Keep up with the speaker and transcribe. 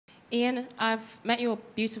Ian, I've met your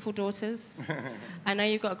beautiful daughters. I know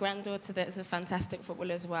you've got a granddaughter that's a fantastic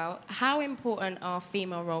footballer as well. How important are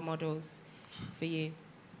female role models for you?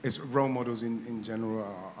 It's role models in general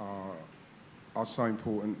are so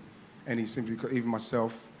important. And simply because even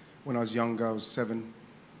myself, when I was younger, I was 7,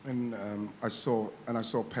 and I saw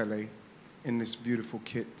Pele in this beautiful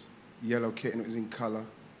kit, yellow kit, and it was in colour,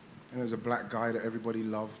 and it was a black guy that everybody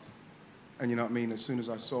loved. And you know what I mean? As soon as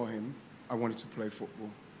I saw him, I wanted to play football,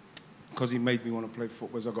 because he made me want to play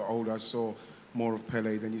football. As I got older, I saw more of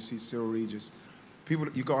Pele. Then you see Cyril Regis. People,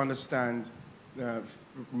 you got to understand,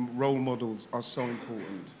 role models are so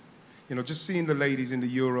important. You know, just seeing the ladies in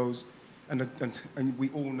the Euros, and we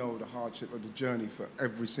all know the hardship of the journey for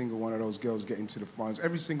every single one of those girls getting to the finals.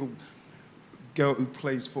 Every single girl who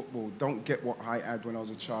plays football don't get what I had when I was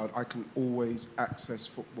a child. I can always access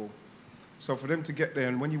football. So for them to get there,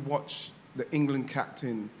 and when you watch the England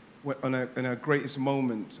captain in her greatest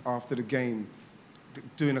moment after the game,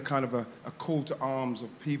 doing a kind of a call to arms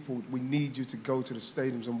of people, we need you to go to the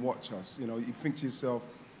stadiums and watch us. You know, you think to yourself,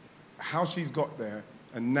 how she's got there,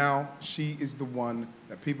 and now she is the one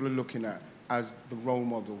that people are looking at as the role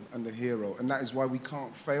model and the hero, and that is why we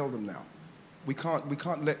can't fail them now. We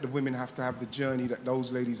can't let the women have to have the journey that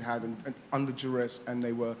those ladies had and under duress, and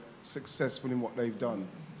they were successful in what they've done.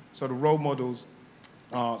 So the role models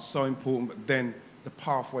are so important, but then the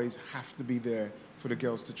pathways have to be there for the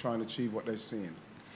girls to try and achieve what they're seeing.